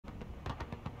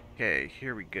Okay,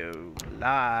 here we go.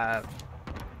 Live.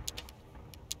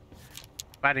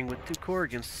 Fighting with 2 core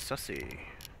against Sussy.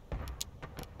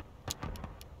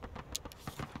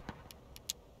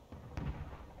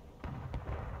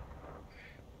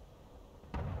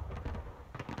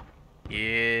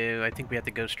 Yeah, I think we have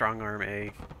to go strong arm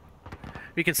A.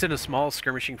 We can send a small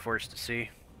skirmishing force to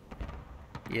C.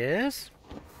 Yes?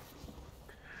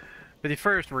 But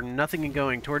first, we're nothing and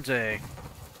going towards A.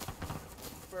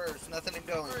 First, nothing and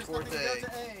going First, towards nothing A. to go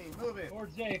to A. Move it.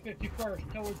 Towards A,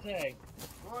 51st, towards A.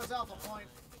 Towards Alpha Point.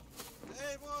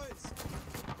 Hey, boys!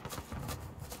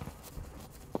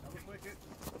 Double quick it.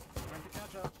 Trying to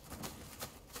catch up.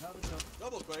 Another jump.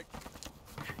 Double quick.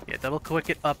 Yeah, double click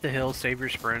it up the hill, save your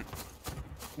sprint.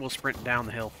 We'll sprint down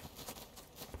the hill.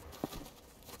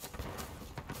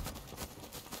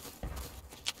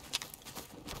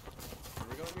 Where are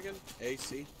we going again? A,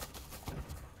 C?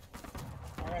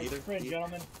 Alright, Either, sprint,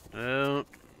 gentlemen. Oh,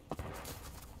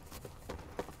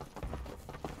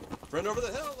 Friend over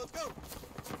the hill, let's go!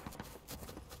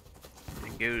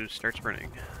 and go start sprinting.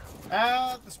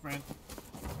 The sprint.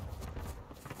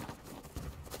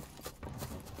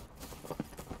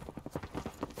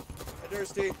 Hey,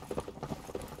 Dursty.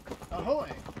 Ahoy.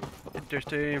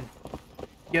 Interesting.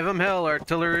 Give them hell,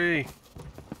 artillery.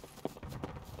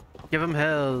 Give them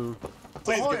hell.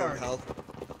 Please Ahoy, give him Artie. health.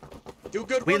 Do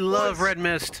good We work, love boys. red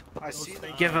mist. I see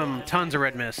them. Give them tons of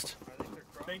red mist. I'm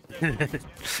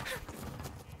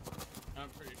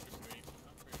pretty sure we.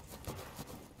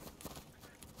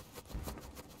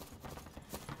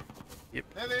 Yep.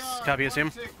 There they are. Copy, One Sam.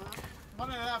 tick,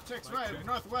 1.5 ticks right,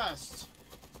 northwest.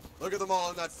 Look at them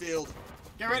all in that field.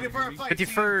 Get ready for a fight.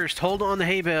 51st, hold on the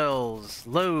hay bales.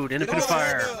 Load, independent Get on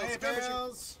the hay fire. bales. Hey,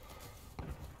 bells.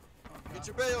 Get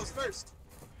your bales first.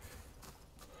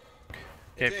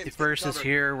 Okay, James, get 51st is cover.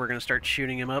 here. We're gonna start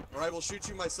shooting him up. Or I will shoot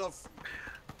you myself.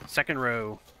 Second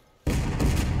row. I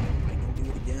can do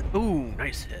it again. Ooh,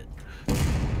 nice hit.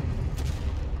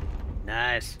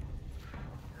 Nice.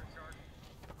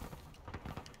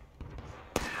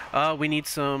 We need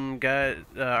some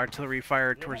artillery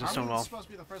fire towards the stone wall. Supposed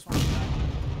to be the first one to attack.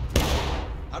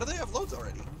 How do they have loads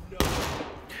already?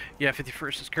 Yeah,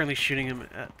 51st is currently shooting him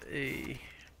at a...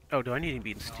 Oh, do I need to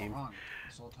be in steam? Wrong.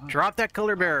 This whole time. Drop that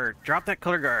color bearer. Drop that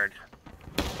color guard.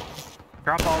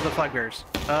 Drop all the flag bearers.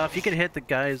 If you could hit the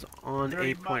guys on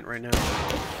Very A point much. right now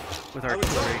with I was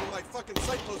artillery. telling you, my fucking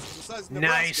sight post is the size of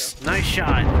Nebraska. Nice, nice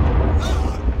shot.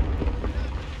 Ah!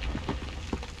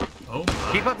 Oh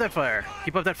my. Keep up that fire.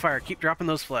 Keep up that fire. Keep dropping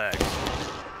those flags.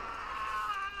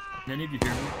 Any of you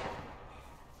hear me?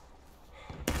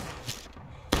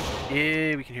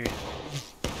 Yeah, we can hear you.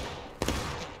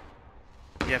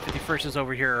 Yeah, 51st is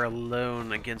over here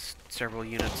alone against several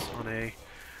units on A.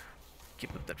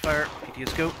 Keep up that fire.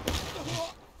 PTS go.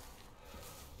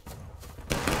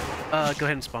 Go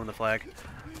ahead and spawn the flag.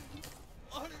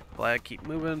 Flag, keep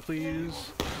moving,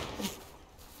 please.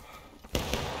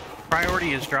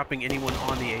 Priority is dropping anyone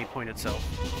on the A point itself.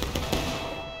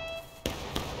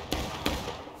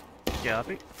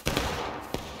 Copy.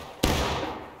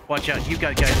 Watch out, you've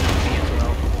got guys on B as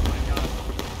well.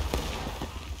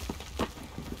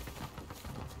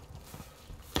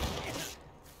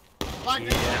 Flag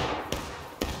down. Yeah.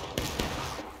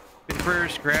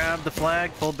 First, grab the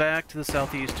flag, pull back to the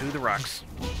southeast to the rocks.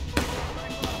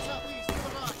 Southeast, to the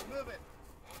rock, move it.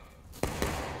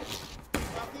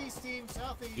 Southeast, team,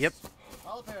 southeast. Yep.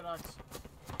 Follow paradox.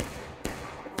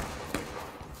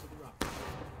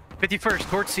 51st,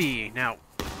 towards C. Now,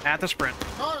 at the sprint.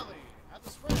 Charlie, at the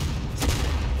sprint.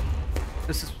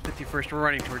 This is 51st. We're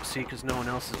running towards C because no one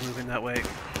else is moving that way.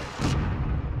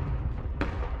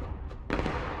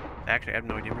 Actually, I have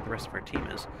no idea where the rest of our team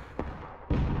is.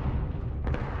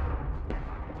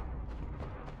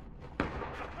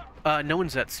 No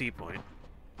one's at C point.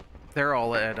 They're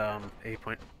all at A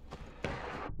point.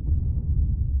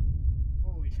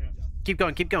 Holy shit. Keep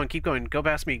going, keep going, keep going. Go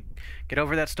past me. Get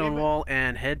over that stone wall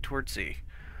and head towards C.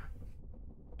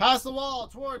 Pass the wall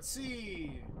towards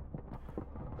C.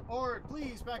 Or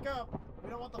please back up. We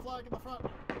don't want the flag in the front.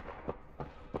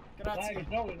 Get out Flag C. is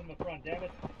always in the front, damn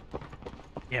it.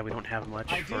 Yeah, we don't have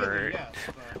much Ideally, yes,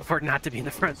 but for it not to be in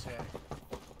the front. Yeah.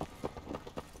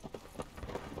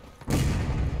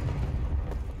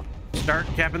 Start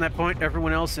capping that point.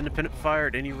 Everyone else, independent fire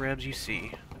at any revs you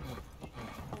see.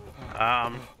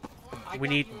 We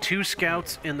need 2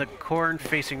 scouts in the corn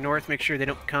facing north. Make sure they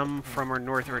don't come from our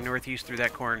north or northeast through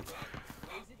that corn.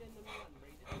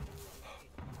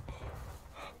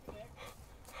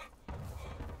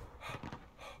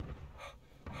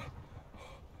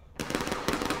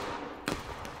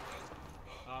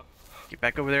 Get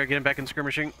back over there, get him back in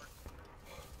skirmishing.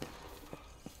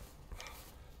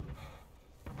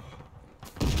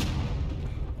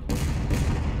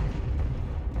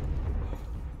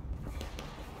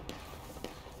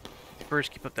 51st,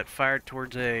 keep up that fire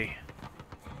towards A. You're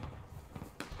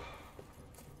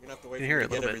gonna have to wait Can for hear me it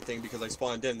to a get little bit. everything because I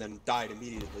spawned in, then died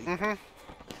immediately. Mm-hmm.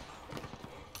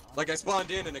 Like I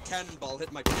spawned in and a cannonball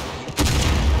hit my PC.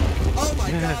 Oh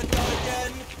my god, not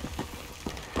again!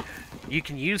 You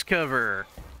can use cover.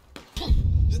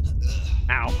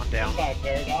 Ow, I'm down. Bye,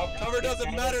 Paradox. Cover doesn't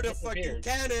Canada matter to fucking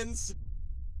disappeared. cannons!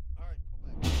 Alright,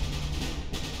 pull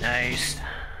back. Nice.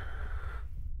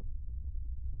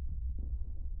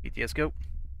 BTS, go.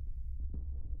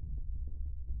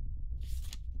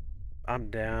 I'm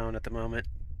down at the moment.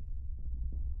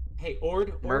 Hey,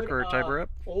 Ord, Merc or Tiber up?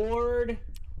 Ord,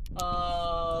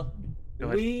 Go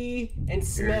ahead. Lee, and Here,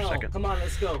 Smell. second. Come on,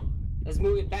 let's go. Let's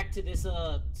move it back to this,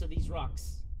 to these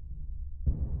rocks.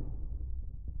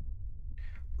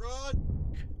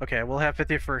 Run! Okay, we'll have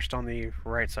 51st on the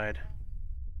right side.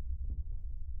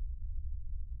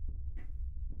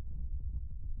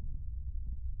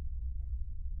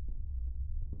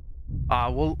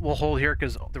 We'll hold here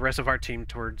because the rest of our team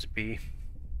towards B.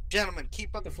 Gentlemen,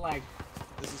 keep up The flag.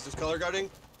 This is just color guarding?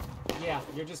 Yeah,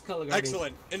 you're just color guarding.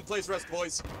 Excellent. In place rest,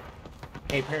 boys.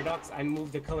 Hey, Paradox, I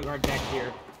moved the color guard back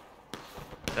here.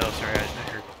 Oh, sorry, I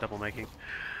heard double making.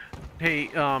 Hey,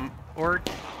 or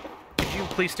could you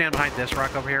please stand behind this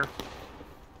rock over here?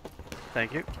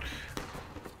 Thank you.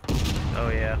 Oh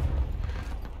yeah.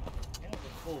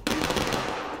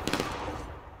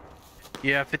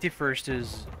 Yeah, 51st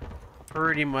is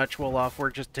pretty much well off. We're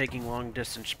just taking long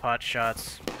distance pot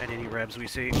shots at any rebs we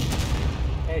see.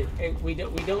 Hey, we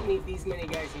don't need these many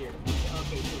guys here.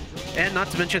 Okay, so drill. And not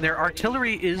to mention their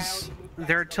artillery is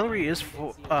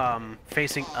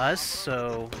facing us,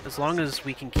 so as long as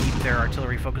we can keep their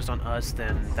artillery focused on us,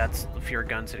 then that's the fewer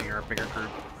guns hitting our bigger group.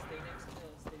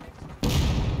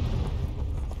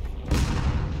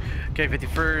 Okay,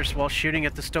 51st, while shooting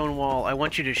at the stone wall, I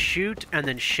want you to shoot and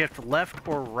then shift left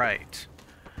or right.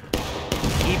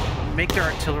 Make their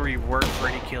artillery work for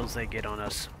any kills they get on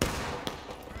us.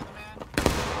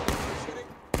 Shooting.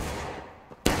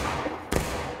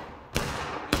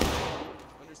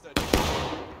 Understood.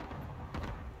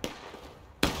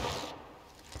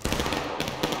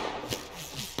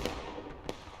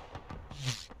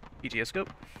 ETS scope.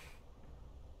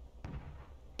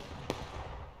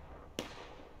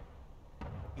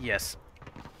 Yes.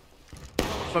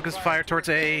 Focus fire towards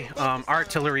A.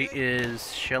 Artillery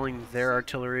is shelling their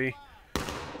artillery.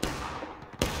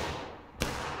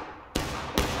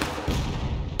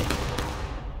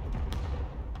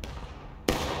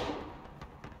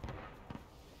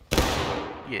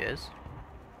 Yes.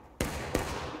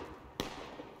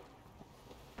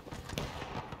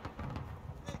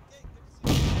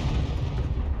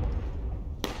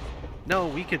 No,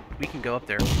 we can go up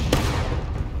there.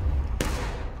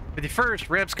 51st,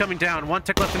 Rebs coming down. One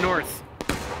tick left to north.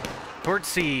 Towards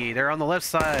C. They're on the left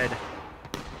side.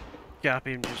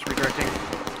 Copy, I'm just redirecting.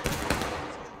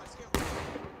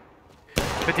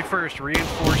 51st,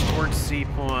 reinforce towards C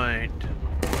point.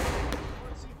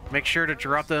 Make sure to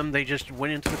drop them. They just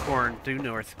went into the corn, due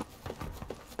north.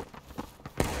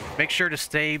 Make sure to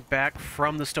stay back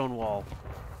from the stone wall.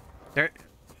 There,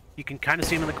 you can kind of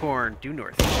see them in the corn, due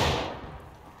north.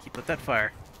 Keep up that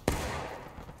fire.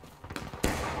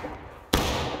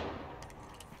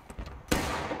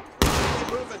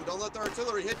 Keep moving. Don't let the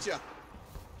artillery hit you.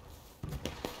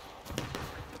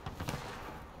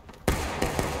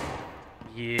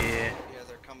 Yeah. Yeah,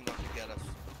 they're coming up to get us.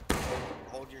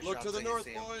 Hold your Look shots to the till you north,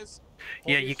 see 'em. boys.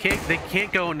 Yeah, you can't. They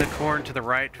can't go in the corn to the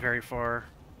right very far,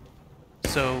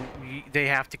 so they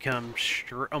have to come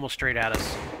almost straight at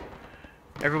us.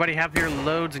 Everybody, have your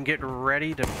loads and get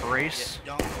ready to brace.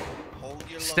 Yeah, don't hold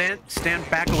your Stand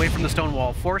back away from the stone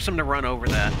wall. Force them to run over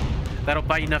that. That'll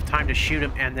buy you enough time to shoot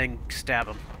them and then stab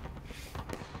them.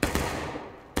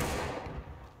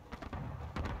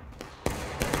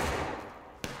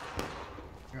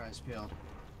 Your eyes peeled.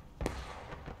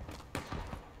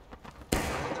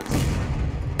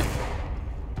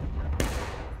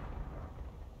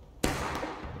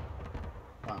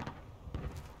 Wow.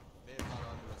 May have caught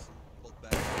onto us and pulled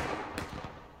back.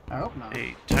 I hope not.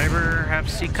 Hey, Tiber, have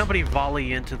C company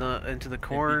volley into the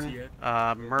corn.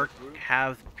 Merc,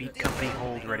 have B company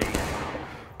hold ready.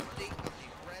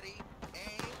 Ready,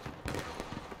 aim,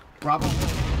 Bravo.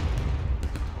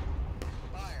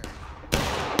 fire.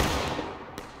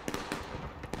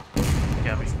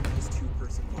 Copy. This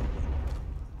two-person movement.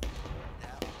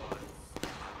 That was.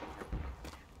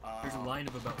 There's a line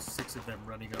of about 6 of them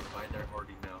running up by there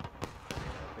already now.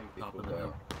 Top of the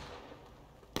hill.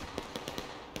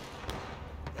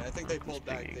 Yeah, I think they pulled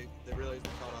back. They realized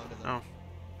we caught onto them. Oh.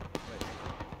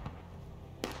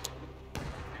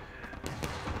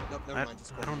 Nope, never mind.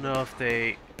 Just I don't know if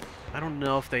they... I don't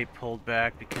know if they pulled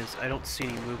back because I don't see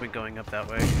any movement going up that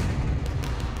way.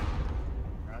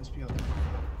 Alright, let's peel.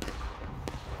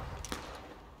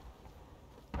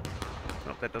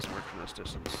 Nope, that doesn't work from this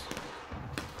distance.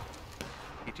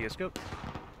 ETS go.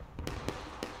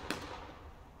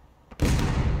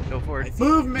 Go for it.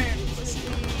 Movement to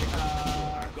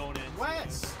the Going in.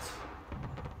 west.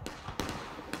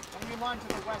 Enemy line to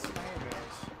the west of the hay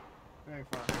bales. Very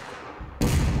far.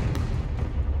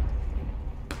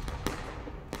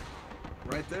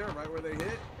 Right there, right where they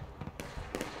hit.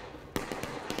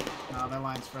 No, their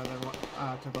line's further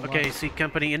to the Okay, left. C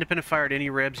Company, independent fire at any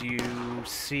rebs you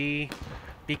see.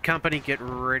 B Company, get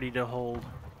ready to hold.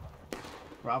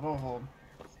 Bravo, hold.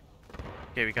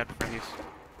 Okay, we got friendlies.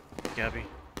 Gabby.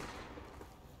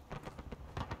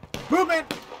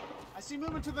 Movement! I see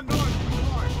movement to the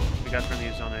north. We got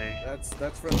friendlies on A. That's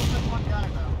friendly. That's one guy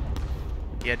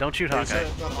though. Yeah, don't shoot Hawkeye.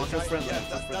 It's just friendly. Yeah, It's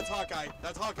just that's friendly. Hawkeye.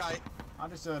 That's Hawkeye.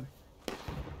 Understood.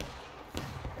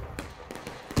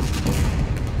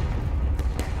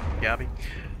 Gabby.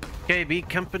 Okay, B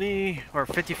Company, or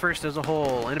 51st as a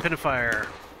whole, independent fire.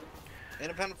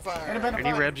 Independent fire. Independent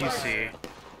Any fire. rebs you see.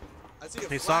 I see a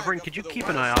Hey, flag Sovereign, up could to you the keep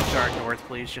an west. eye off guard north,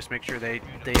 please? Just make sure they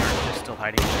aren't just still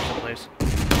hiding there someplace.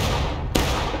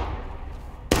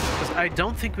 Because I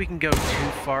don't think we can go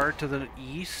too far to the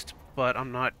east, but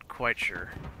I'm not quite sure.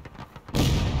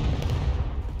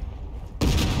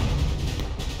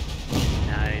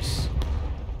 Nice.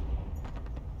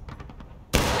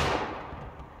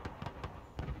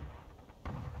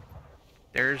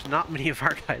 There's not many of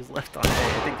our guys left on A.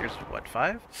 I think there's, what,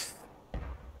 5?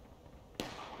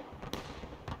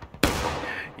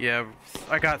 Yeah,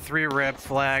 I got 3 reb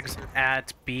flags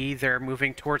at B. They're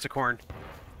moving towards the corn.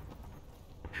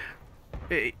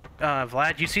 Hey,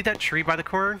 Vlad, you see that tree by the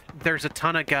corn? There's a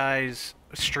ton of guys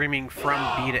streaming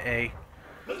from B to A.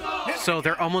 So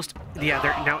they're almost, yeah,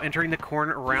 they're now entering the corn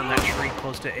around that tree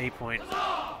close to A point.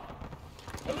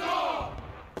 A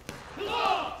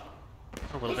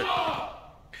little bit.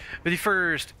 But the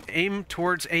first, aim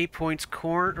towards A point's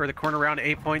corn, or the corn around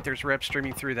A point. There's reps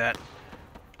streaming through that.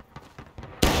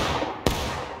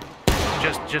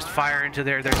 Just fire into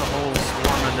there. There's a whole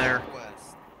swarm in there.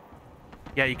 West.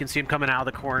 Yeah, you can see them coming out of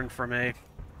the corn from A.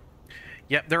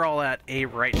 Yep, they're all at A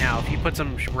right now. If you put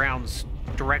some rounds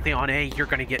directly on A, you're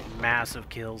going to get massive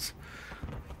kills.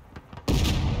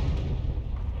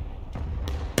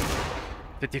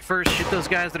 51st, shoot those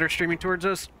guys that are streaming towards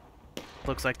us.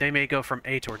 Looks like they may go from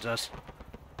A towards us.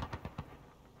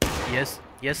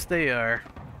 Yes, they are.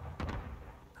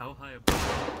 How high above?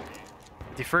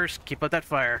 51st, keep up that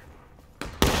fire.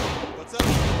 What's up?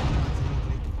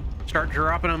 Start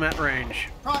dropping them at range.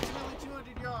 Approximately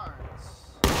 200 yards.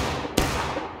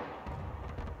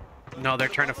 No, they're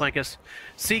trying to flank us.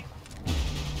 See?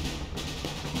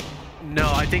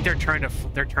 No, I think they're trying to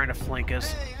flank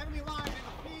us. Hey, enemy line in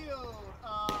the field.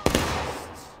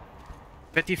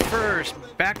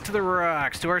 51st, back to the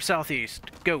rocks, to our southeast.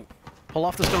 Go. Pull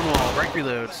off the stone wall, right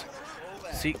reloads.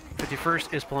 See,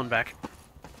 51st is pulling back.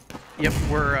 Yep,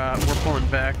 we're pulling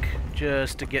back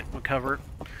just to get cover.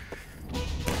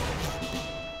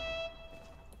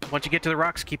 Once you get to the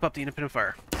rocks, keep up the independent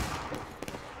fire.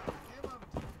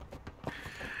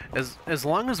 As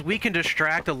long as we can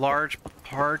distract a large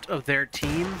part of their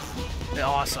team,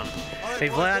 awesome. Hey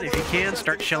Vlad, if you can,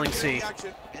 start shelling C.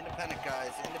 Independent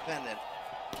guys. Independent.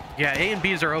 Yeah, A and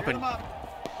B's are open.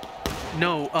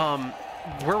 No,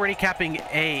 we're already capping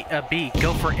B.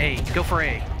 Go for A. Go for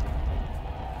A.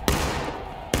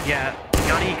 Yeah,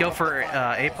 Yanni, go for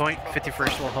A point.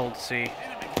 51st will hold C.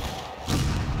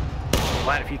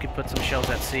 Vlad, if you could put some shells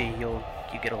at C, you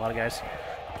get a lot of guys.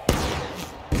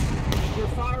 You're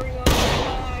firing on the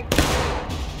flag.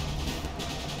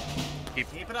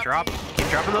 Keep it up, Keep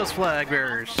dropping those flag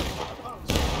bearers.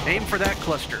 Aim for that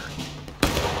cluster.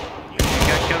 You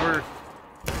got cover.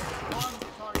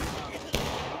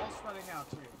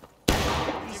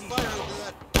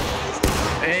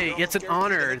 Hey, it's an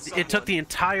honor. It took the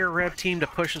entire Rev team to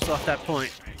push us off that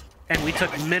point. And we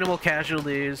took minimal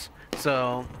casualties,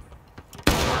 so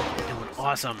it was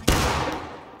awesome.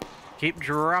 Keep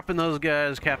dropping those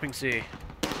guys, capping C.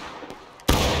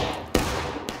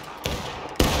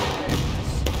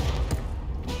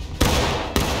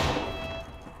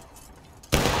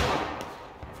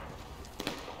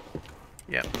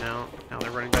 Yep, now they're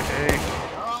running back to A.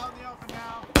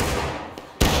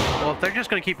 Well, if they're just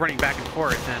going to keep running back and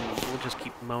forth, then we'll just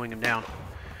keep mowing them down.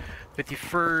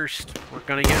 51st, we're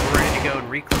going to get ready to go and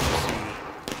reclaim C.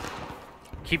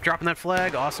 Keep dropping that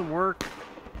flag. Awesome work.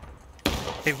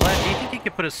 Hey, Vlad, do you think you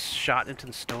could put a shot into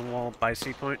the stone wall by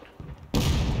C point?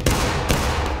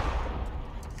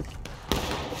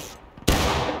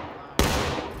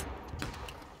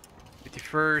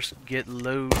 51st, get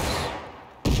loads.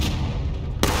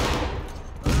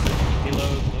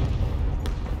 Reload.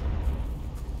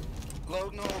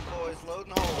 Load and hold, boys. Load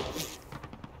and hold.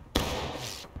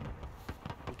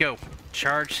 Go.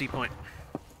 Charge C point.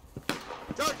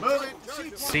 Charge, Moving. charge,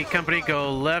 charge. C company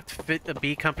go left.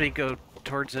 B company go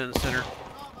towards the center.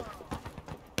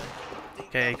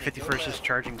 Okay, 51st is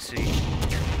charging C.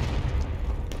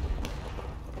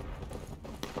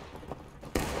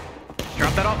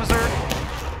 Drop that, officer.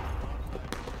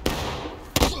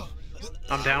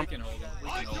 I'm down. We can hold him. We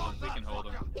can hold him. We can hold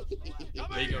him.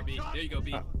 There you go, B. There you go,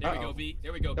 B. There we go, B.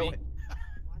 There we go, B.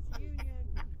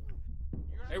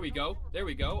 There we go. There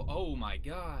we go. Oh my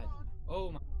God.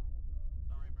 Oh my.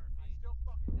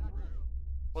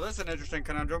 Well, that's an interesting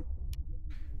conundrum.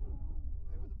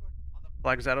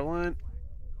 Flags out of line.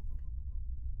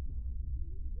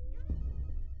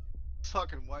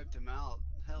 Fucking wiped him out.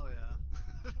 Hell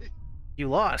yeah. You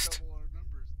lost.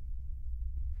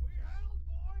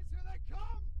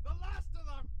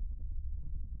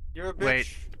 You're a bitch. Wait.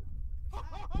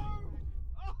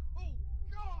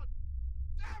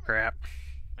 Crap.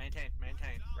 Maintain.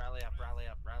 Rally up.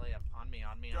 On me.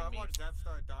 Dude, I watched Death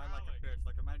Star die like a bitch.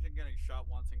 Like, imagine getting shot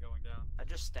once and going down. I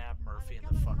just stabbed Murphy in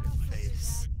the fucking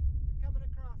face.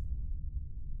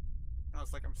 No,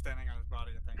 it's like I'm standing on his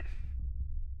body, I think.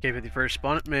 Okay, 51st,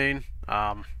 spawn at main.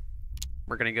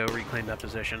 We're gonna go reclaim that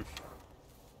position.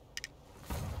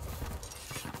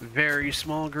 Very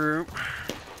small group.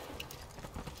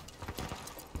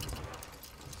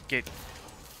 Get.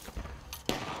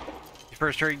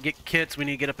 First, hurry, get kits. We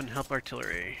need to get up and help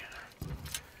artillery.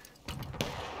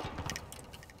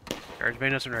 Charge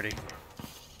Banos and ready.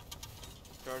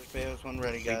 Charge Bayos one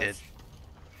ready, We guys. did.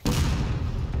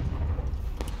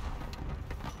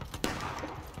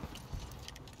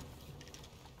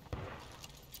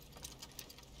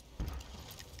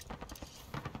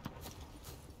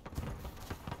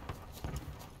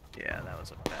 Yeah, that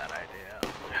was a bad idea.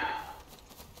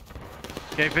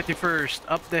 Okay, 51st,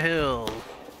 up the hill.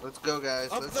 Let's go,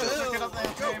 guys. Up Let's the go. hill. Pick it up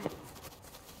that Go. team.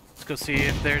 Let's go see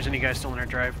if there's any guys still in our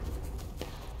drive.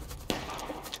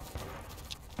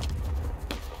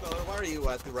 Feller, why are you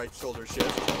at the right shoulder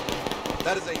shift?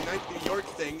 That is a night New York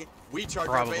thing. We charge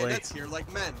our Probably. bayonets here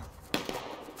like men.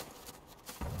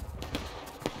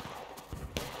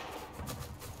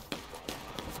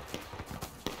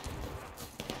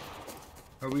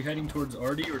 Are we heading towards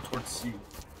Artie or towards C?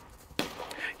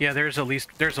 Yeah, there's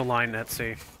a line at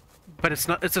C, but it's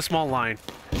not. It's a small line.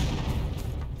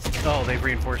 Oh, they've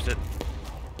reinforced it.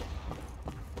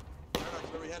 Paradox,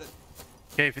 where are we headed?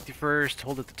 Okay, 51st,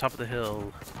 hold at the top of the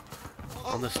hill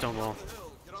on the stone wall. Up the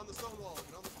hill. Get on the stone wall.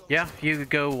 Get on the stone Yeah, you could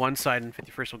go one side and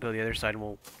 51st will go the other side and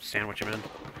we'll sandwich them in.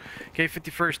 Okay,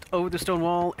 51st over the stone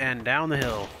wall and down the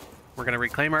hill. We're gonna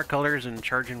reclaim our colors and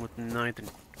charge in with 9th.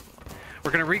 And we're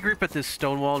gonna regroup at this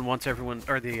stone wall, and once everyone,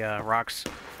 or the rocks,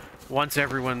 once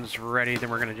everyone's ready,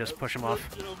 then we're gonna just push them off.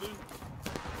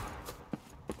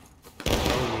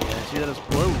 Oh yeah, see that as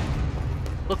blow.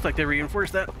 Looks like they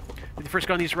reinforced that. 51st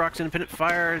got on these rocks, independent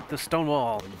fire at the stone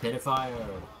wall. Independent fire.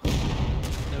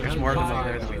 There's more of them over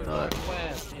there than we thought.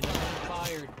 Northwest. Independent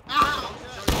fired.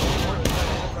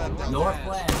 wall.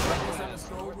 Northwest. Right this on the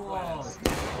stone wall.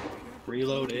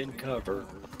 Reload in cover.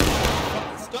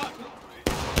 Stop!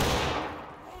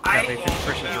 Yeah, 51st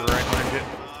is right behind you.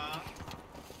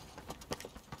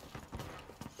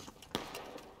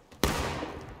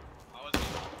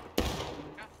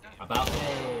 About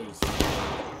face.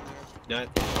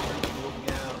 Nothing.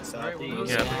 Moving out.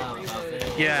 Southeast.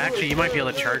 Yeah. Yeah, actually, you might be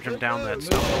able to charge them down that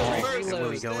stone wall when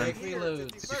we go in.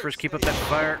 First, keep up that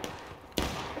fire.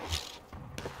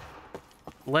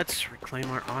 Let's reclaim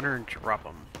our honor and drop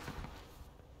them.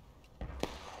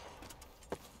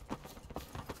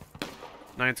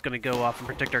 Ninth's gonna go off and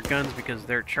protect our guns because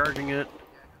they're charging it.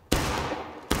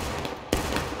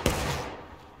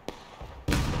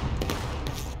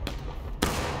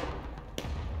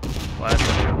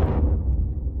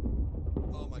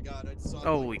 Oh my god, I saw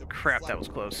Holy the crap, flat- that was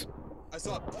close. I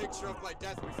saw a picture of my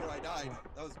death before I died.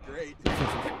 That was great.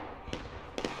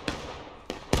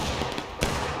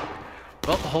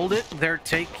 Well, hold it.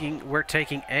 We're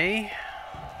taking A.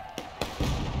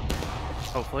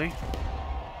 Hopefully.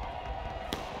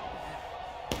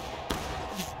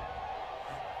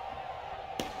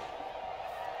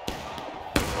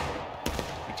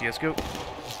 BTS go.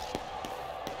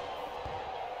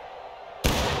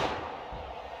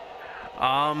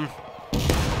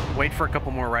 Wait for a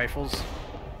couple more rifles.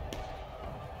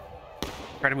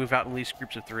 Try to move out in at least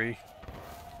groups of 3.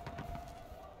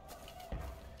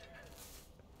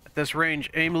 At this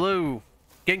range, aim low.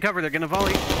 Get in cover, they're gonna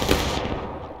volley.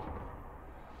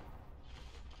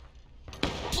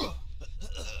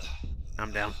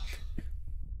 I'm down.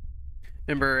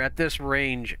 Remember, at this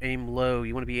range, aim low.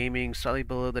 You want to be aiming slightly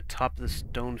below the top of the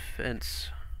stone fence.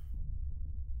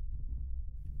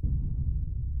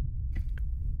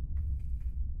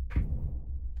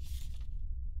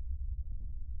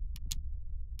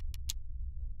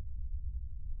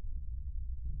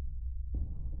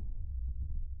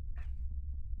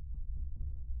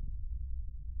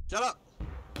 Shut up!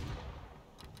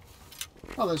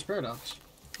 Oh, there's Paradox.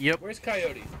 Yep. Where's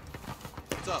Coyote?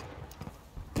 What's up?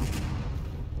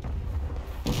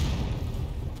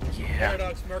 Yeah.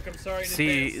 Paradox, Merc, I'm sorry in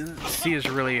C is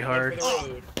really hard. advance. For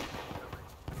the road.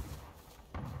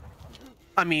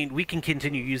 I mean, we can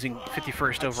continue using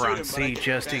 51st over on C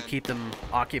just to keep them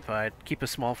occupied. Keep a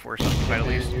small force occupied at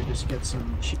least. You just get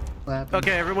some cheap clapping.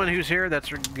 Okay, everyone who's here, that's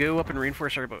go up and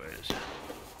reinforce our boys.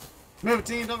 Move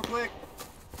team, double quick.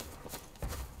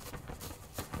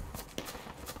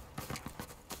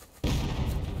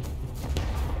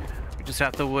 We just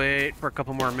have to wait for a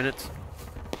couple more minutes.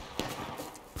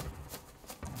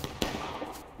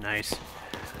 Nice.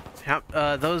 How,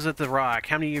 those at the rock,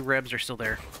 how many rebs are still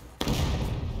there?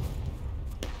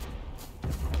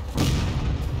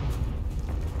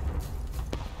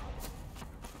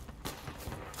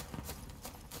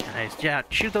 Nice. Yeah,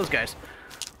 shoot those guys.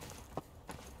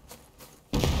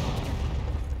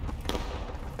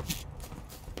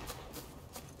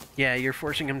 Yeah, you're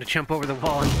forcing them to jump over the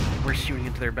wall and we're shooting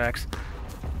into their backs.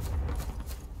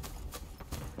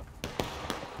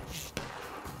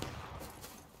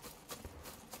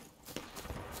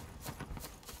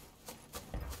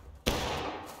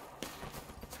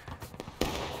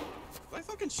 Am I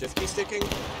fucking shifty sticking?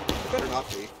 It better not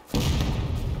be.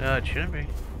 It shouldn't be.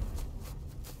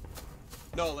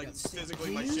 No, like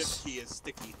physically my shift key is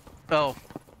sticky. Oh.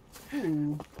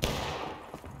 Ooh.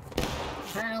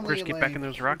 Apparently, First, get back in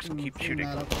those rocks and keep shooting.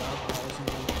 Oh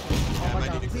Yeah, my I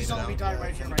god, need to please clean don't it let me out. die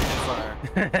right here,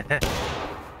 right now.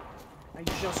 I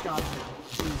just got here.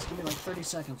 Please, give me like 30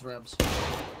 seconds, Rebs.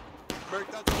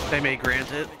 Merc, that's They may grant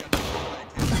it.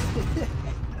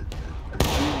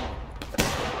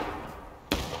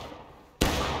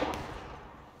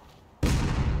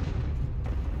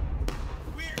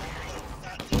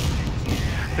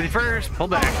 First, pull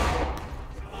back.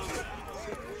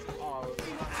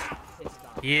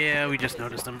 Yeah, we just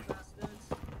noticed him.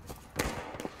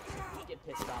 Get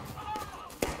pissed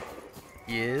off.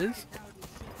 Yes.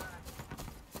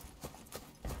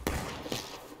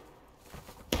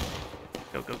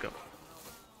 Go, go, go.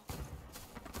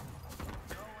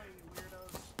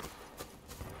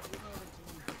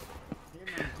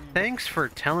 Thanks for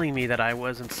telling me that I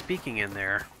wasn't speaking in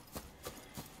there.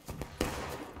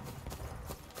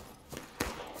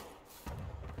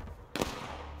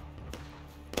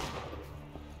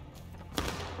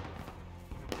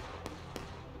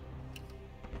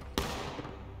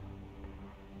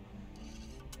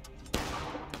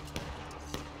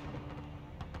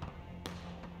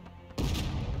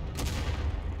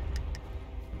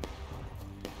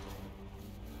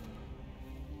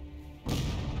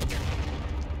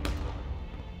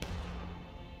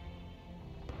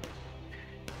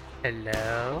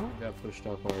 Hello? Got pushed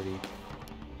off already.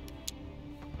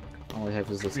 All I have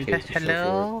is this case.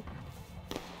 Hello?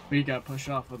 We got pushed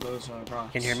off with those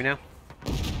rocks. Can you hear me now?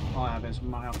 All I have is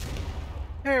mile.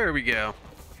 There we go.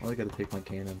 Well, I gotta take my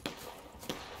cannon.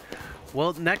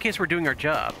 Well, in that case, we're doing our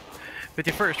job.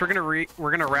 51st,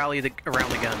 we're gonna rally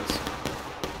around the guns.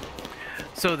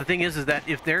 So the thing is that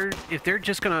if they're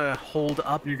just gonna hold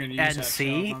up at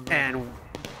C and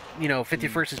you know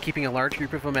 51st is keeping a large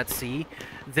group of them at C,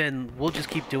 then we'll just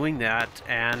keep doing that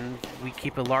and we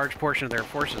keep a large portion of their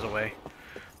forces away.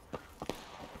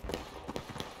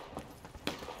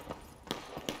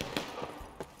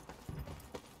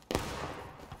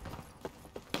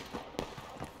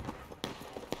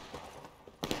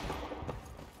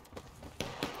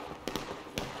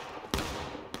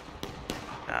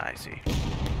 I see.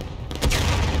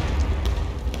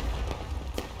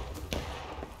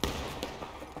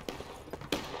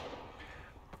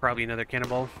 Probably another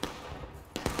cannonball.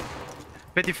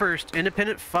 51st,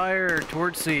 independent fire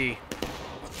towards C.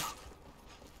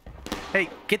 Hey,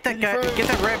 get that guy, get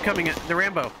that Ram coming in, the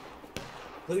Rambo.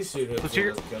 Please shoot him. Let's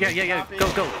hear. Yeah,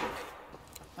 go, go.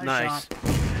 Nice.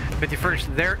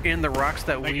 51st, they're in the rocks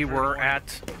that we were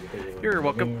at. You're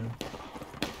welcome.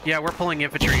 Yeah, we're pulling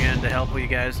infantry in to help you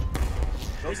guys.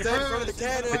 Don't stand in front of the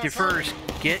cannon. 51st,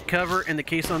 get cover in the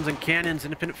caissons and cannons,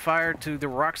 independent fire to the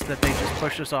rocks that they just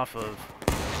pushed us off of.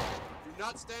 Do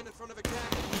not stand in front of a cannon.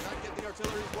 Do not get the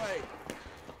artillery's way.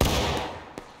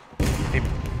 Hey,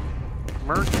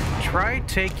 Merc, try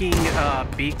taking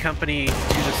B Company to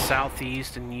the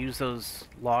southeast and use those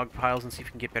log piles and see if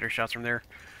you can get better shots from there.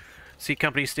 C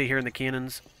Company, stay here in the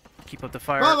cannons. Keep up the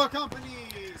fire. Bravo Company!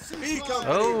 B Company!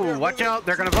 Oh, watch out!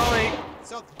 They're gonna volley!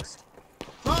 Southeast.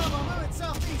 Bravo, move it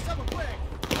southeast, double quick!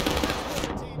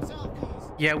 Team southeast.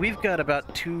 Yeah, we've got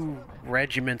about 2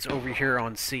 regiments over here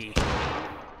on C.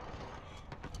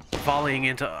 Volleying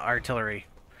into artillery.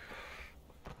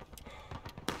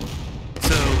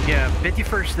 So, yeah,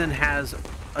 51st then has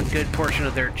a good portion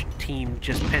of their team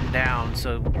just pinned down,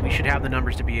 so we should have the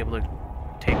numbers to be able to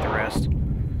take the rest.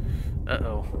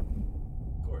 Uh-oh. Of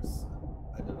course.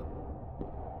 I did it.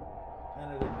 And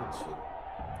I didn't good shit.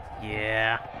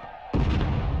 Yeah.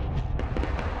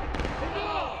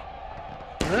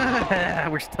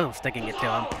 We're still sticking it to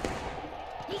him.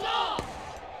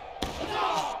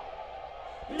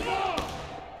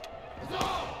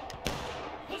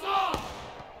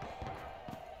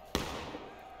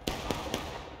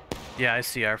 Yeah, I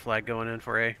see our flag going in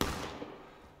for A.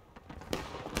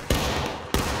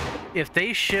 If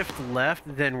they shift left,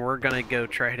 then we're gonna go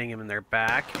try hitting him in their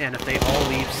back, and if they all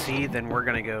leave C, then we're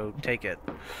gonna go take it.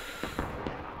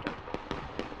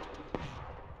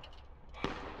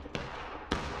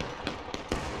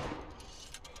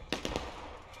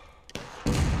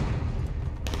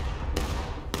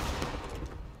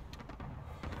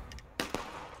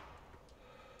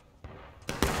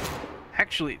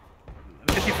 Actually,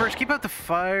 51st, keep out the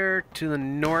fire to the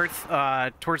north,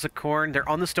 towards the corn. They're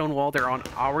on the stone wall. They're on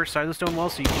our side of the stone wall,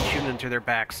 so you can shoot into their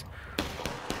backs.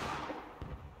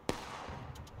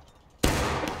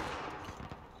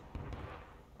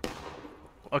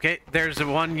 Okay, there's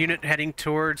one unit heading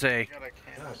towards A.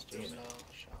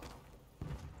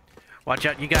 Watch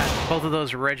out, you got both of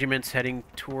those regiments heading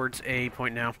towards A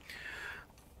point now.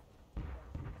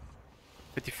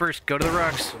 51st, go to the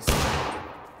rocks.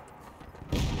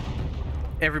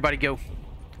 Everybody go.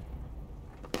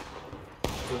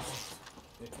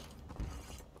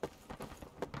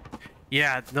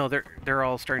 Yeah, no, they're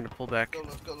all starting to pull back.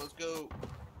 Let's go, let's go.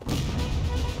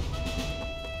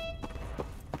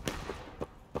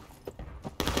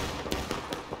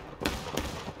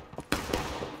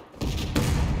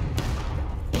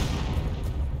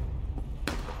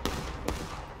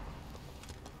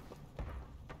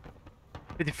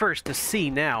 51st to C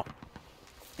now.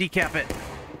 Decap it.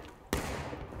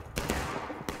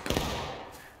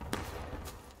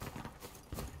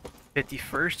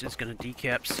 .51st is going to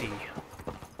decap C.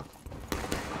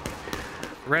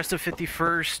 The rest of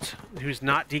 51st, who's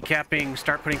not decapping,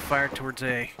 start putting fire towards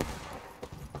A.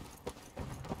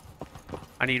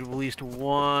 I need at least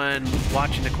one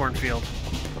watching the cornfield.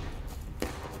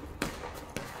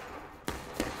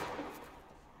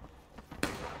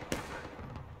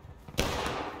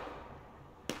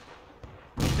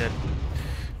 Dead.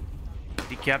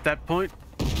 Decap that point.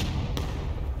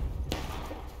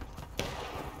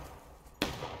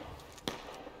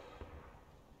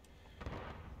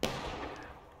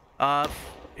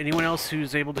 Anyone else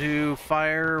who's able to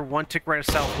fire, one tick right of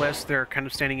southwest, they're kind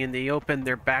of standing in the open,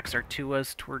 their backs are to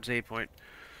us towards A point.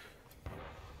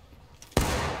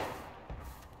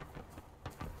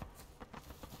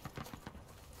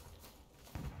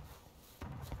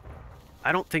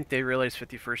 I don't think they realize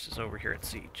 51st is over here at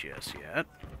C just yet.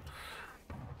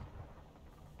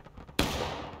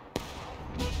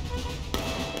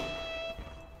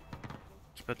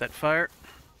 Let's put that fire.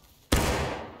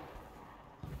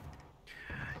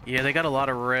 Yeah, they got a lot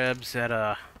of rebs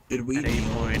at Did we at A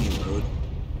point. reload?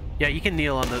 Yeah, you can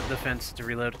kneel on the fence to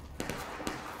reload.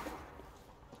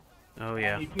 Oh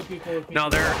yeah. No,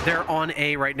 they're on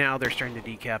A right now. They're starting to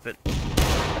decap it.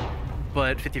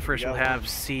 But 51st will have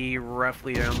C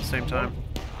roughly around the same time.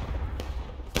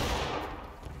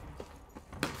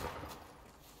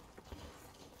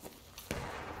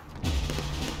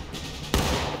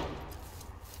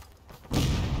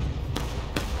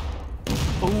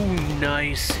 Oh,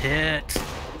 nice hit.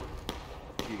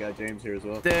 You got James here as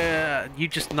well. You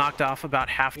just knocked off about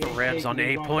half the revs on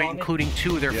A point, including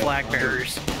 2 of their flag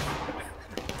bearers.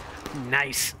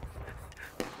 Nice.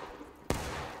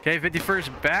 Okay,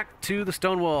 51st back to the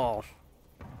stone wall.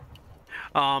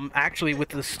 Actually, with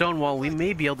the stone wall, we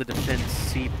may be able to defend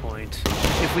C point.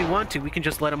 If we want to, we can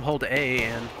just let them hold A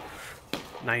and...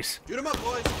 Nice. Shoot 'em up,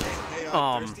 boys. Hey,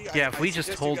 Thirsty, Yeah, if I we just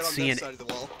suggest you hold get on C this and side of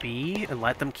the wall. B and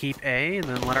let them keep A, and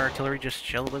then let our artillery just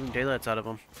shell the living daylights out of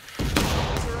them.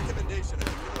 That's a recommendation. I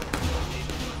think we don't need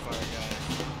fire,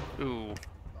 guys. Ooh.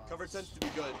 Cover tends to be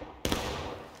good.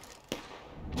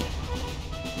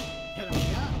 Hit him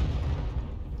again.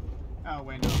 Oh,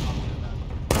 wait, no. I'll do that.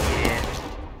 Yeah.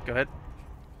 Go ahead.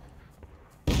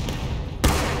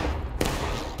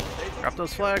 Drop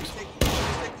those flags. Who's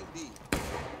taking B?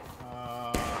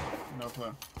 No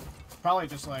clue. Probably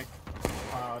just like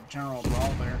general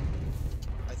brawl there.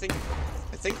 I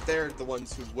think they're the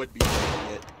ones who would be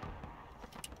taking it.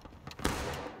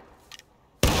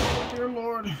 Dear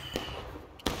Lord.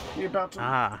 Be about to.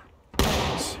 Ah.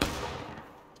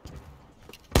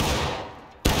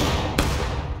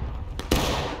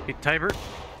 Hey, Tybert.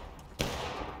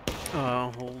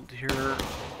 Hold here.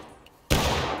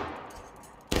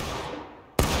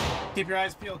 Keep your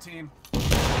eyes peeled, team.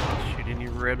 Shoot any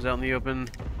ribs out in the open.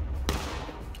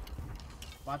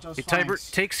 Watch those Hey, flanks.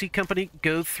 Tybert, take C Company,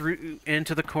 go through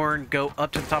into the corn, go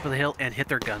up to the top of the hill, and hit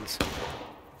their guns.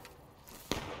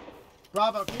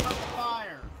 Bravo, keep up the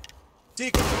fire.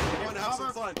 Teak, you want to have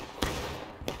some fun?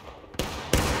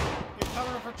 Get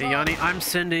cover for Hey, Yanni, I'm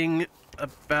sending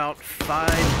about 5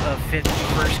 of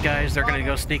 51st guys. They're going to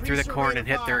go sneak through the corn and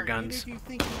hit their guns. Even if you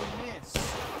think you miss,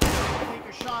 take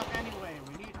a shot anyway.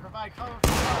 We need to provide cover for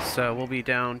fire. So we'll be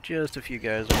down just a few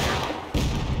guys over here.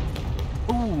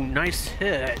 Ooh, nice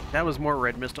hit. That was more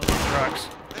red mist on the trucks.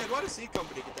 Man, why does C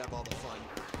Company get to have all the fun?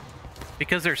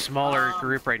 Because they're a smaller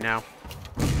group right now.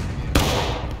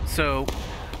 So,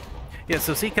 yeah,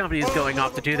 so C Company is going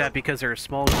off to do that because they're a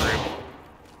small group.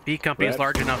 B Company is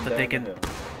large enough that they can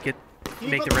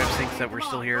make the reps think that we're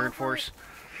still here in force.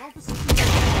 Don't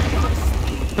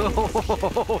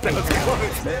Oh, that was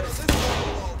close. This is a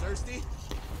little thirsty.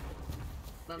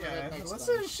 Yeah, let's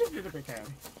shift it a bit,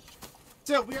 County.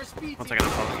 So we are speed. One second,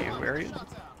 I'll follow you. Where are you?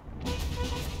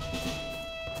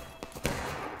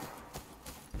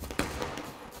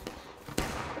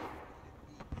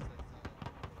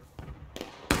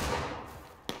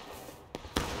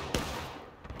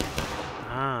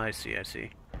 Ah, I see, I see.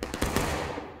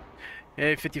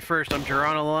 Hey, 51st, I'm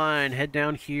Geronimo Line. Head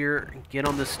down here and get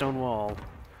on this stone wall.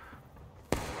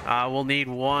 We'll need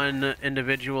one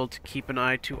individual to keep an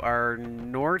eye to our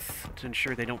north to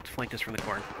ensure they don't flank us from the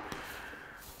corn.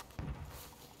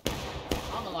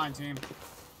 On the line, team.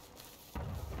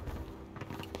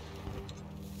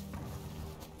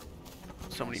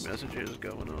 So many messages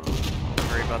going on.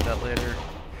 Worry about that later.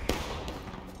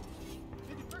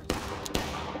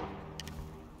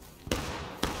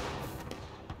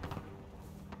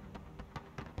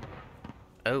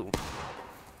 Oh.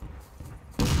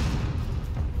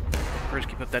 First,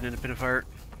 keep up that independent fire.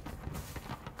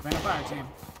 Man of fire, team.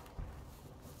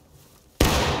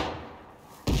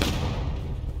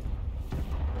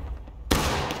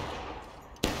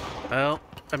 Well,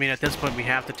 I mean, at this point, we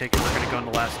have to take it. We're going to go on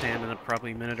the last stand in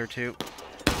probably a minute or two.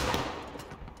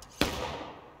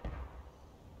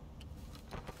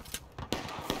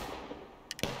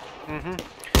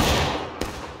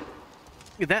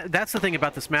 That's the thing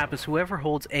about this map is whoever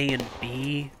holds A and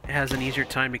B has an easier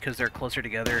time because they're closer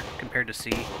together compared to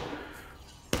C.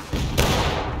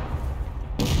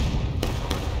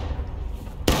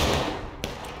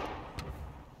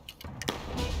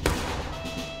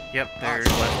 Yep, there's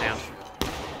last down.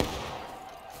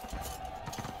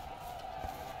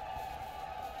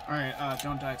 Alright,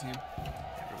 don't die, team.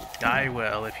 Die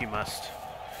well if you must.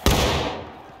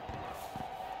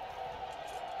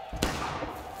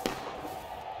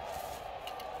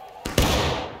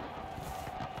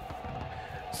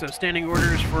 So standing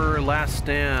orders for last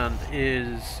stand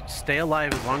is stay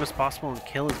alive as long as possible and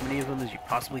kill as many of them as you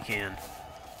possibly can.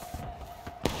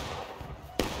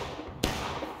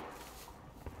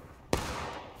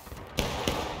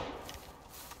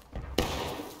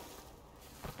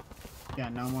 Yeah,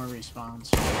 no more respawns.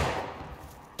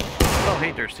 Oh,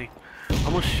 hey, Thirsty.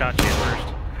 Almost shot you at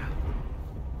first.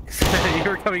 You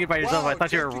were coming in by yourself. Wow, I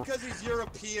thought you were. Because he's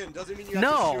European doesn't mean you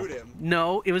have to shoot him.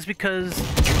 No, it was because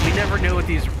we never know with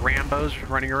these Rambos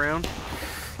running around.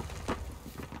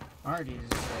 Alrighty.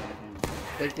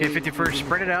 Hey, 51st,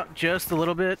 spread it out just a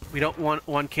little bit. We don't want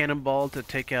one cannonball to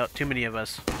take out too many of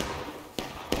us.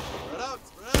 Spread out,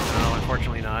 spread out. No,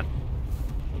 unfortunately not.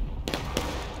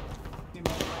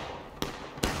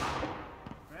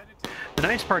 The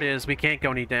nice part is we can't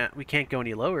go any down. We can't go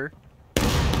any lower.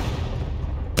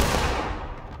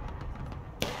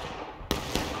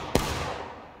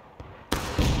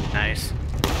 Nice.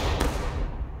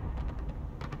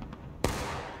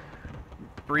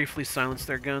 Briefly silence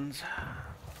their guns.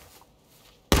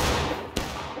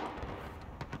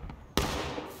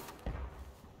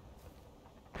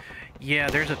 Yeah,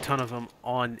 there's a ton of them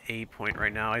on A point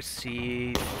right now. I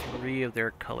see 3 of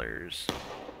their colors.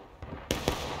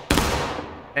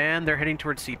 And they're heading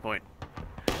towards C point.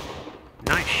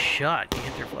 Nice shot. You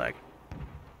hit their flag.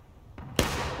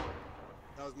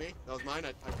 That was me. That was mine.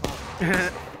 I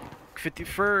called.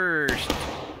 51st.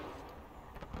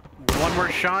 One more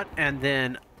shot and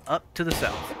then up to the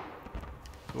south.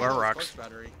 To our rocks.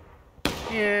 Battery.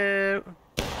 Yeah.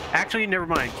 Actually, never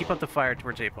mind. Keep up the fire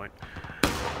towards A point.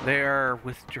 They are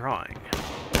withdrawing.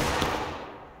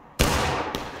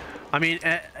 I mean,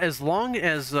 as long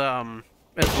as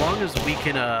we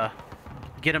can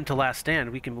get them to last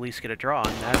stand, we can at least get a draw,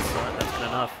 and that's good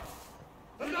enough.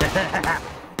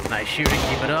 Nice shooting.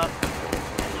 Keep it up.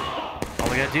 All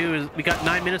we gotta do is we got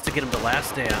 9 minutes to get them to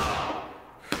last stand.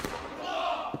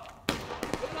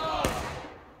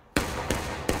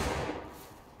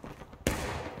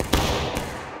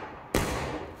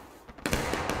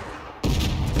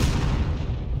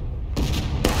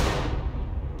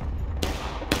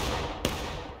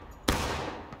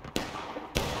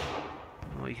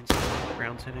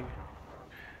 Hitting.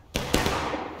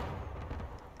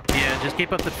 Yeah, just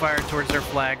keep up the fire towards their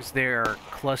flags. They're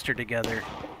clustered together.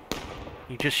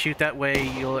 You just shoot that way,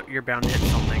 you're bound to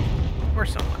hit something. Or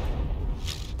someone.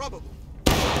 Probably.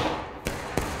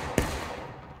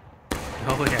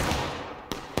 Oh yeah.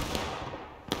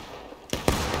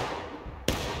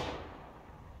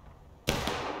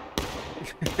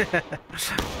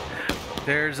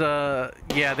 There's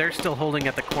yeah, they're still holding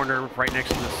at the corner right next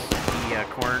to the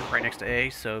corn, right next to A,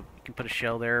 so you can put a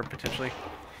shell there potentially.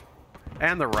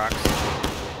 And the rocks.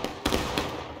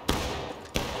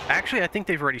 Actually, I think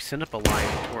they've already sent up a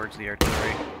line towards the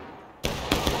artillery.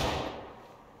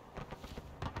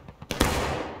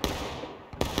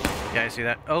 Yeah, I see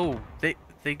that. Oh, they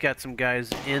got some guys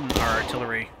in our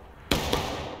artillery.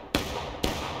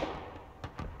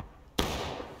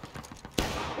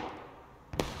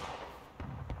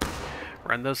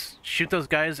 Run those, shoot those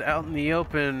guys out in the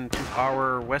open to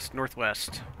our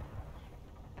west-northwest.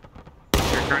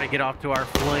 They're trying to get off to our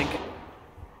flank.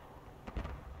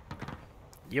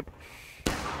 Yep.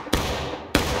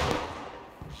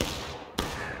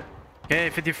 Okay,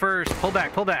 51st, pull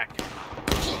back, pull back.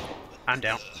 I'm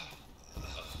down.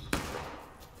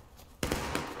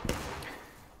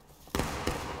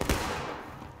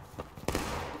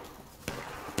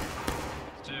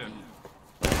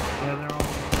 Yeah, they're all.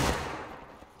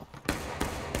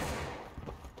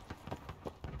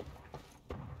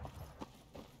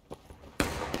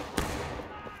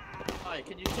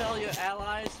 Can you tell your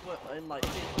allies what in like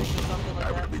 50 or something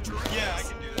like that? Yeah, I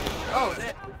can do that. Oh,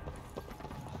 that.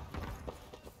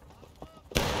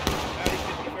 Howdy,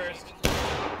 51st.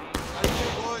 How you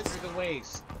doing, boys? Through the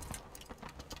waste.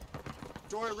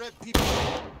 Door rip, people.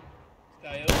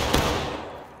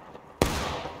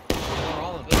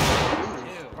 All of them.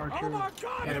 Archer. Oh my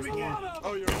god, there's a lot of them!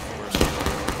 Oh, you're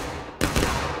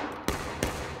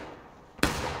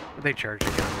They charged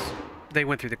the guns. They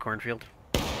went through the cornfield.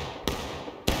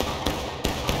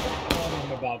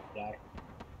 I'm about to die.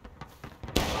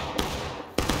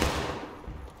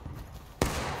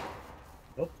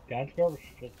 Oh, down cover.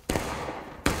 Shit.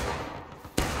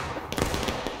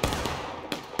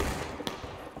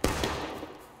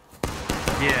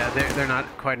 Yeah, they're not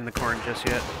quite in the corn just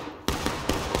yet.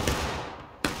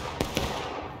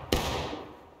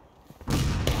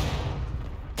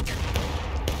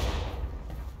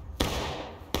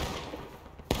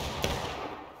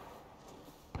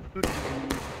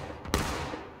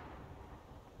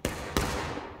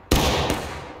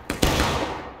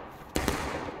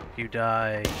 If you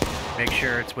die, make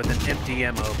sure it's with an empty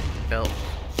ammo belt.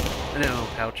 No,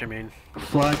 pouch, I mean.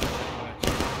 Flag.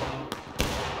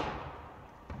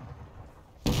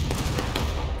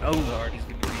 Oh,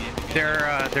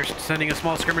 they're sending a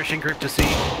small skirmishing group to see.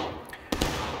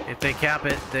 If they cap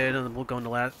it, then we'll go into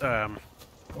last.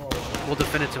 We'll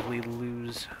definitively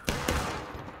lose.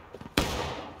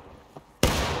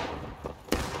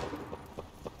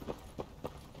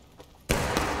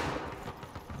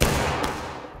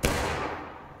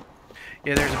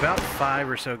 Yeah, there's about 5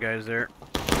 or so guys there.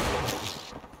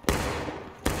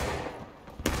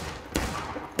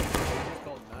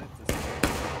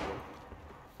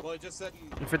 Well, I just said.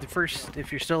 For the first,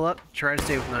 if you're still up, try to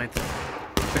stay with 9th.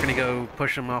 They're gonna go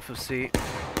push them off of C.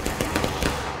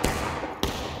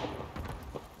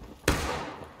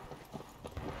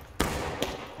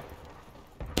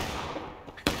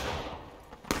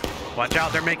 Watch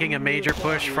out, they're making a major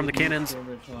push from the cannons.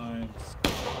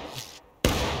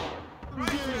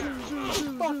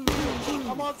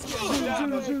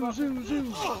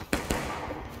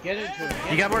 Get into it.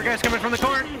 You got more guys coming from the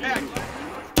corn?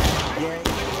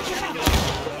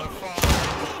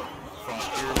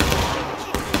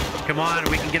 Come on,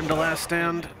 we can get them to last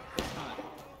stand.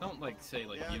 Don't like say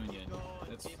like Union.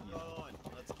 That's, you know.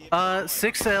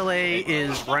 6LA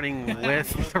is running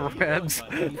with the Rebs.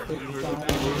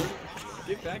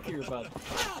 Get back here, bud.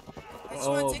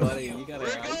 Oh, buddy, you gotta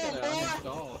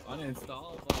uninstall.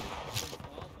 Uninstall.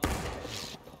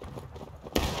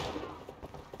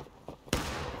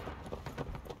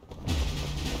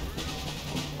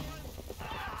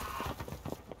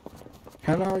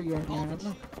 Hello, young man.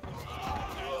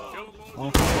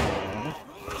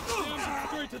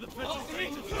 Straight to the pitch.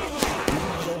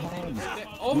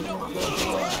 Oh no!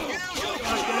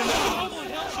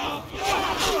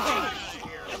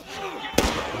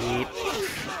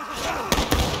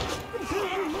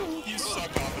 You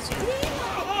suck, officer.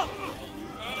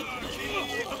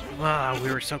 Ah,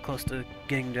 we were so close to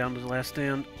getting down to the last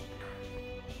stand.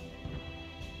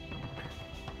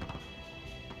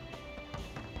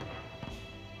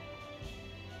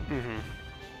 Mm-hmm.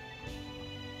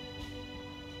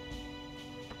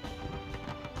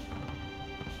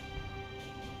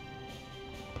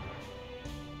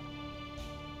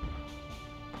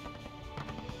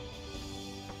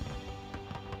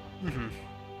 Mm-hmm.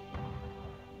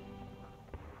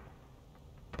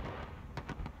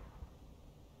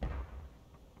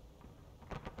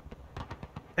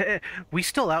 We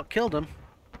still outkilled him.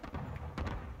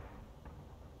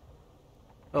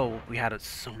 Oh, we had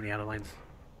so many out of lines.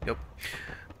 Yep.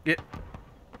 Yeah.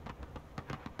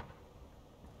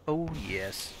 Oh,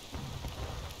 yes.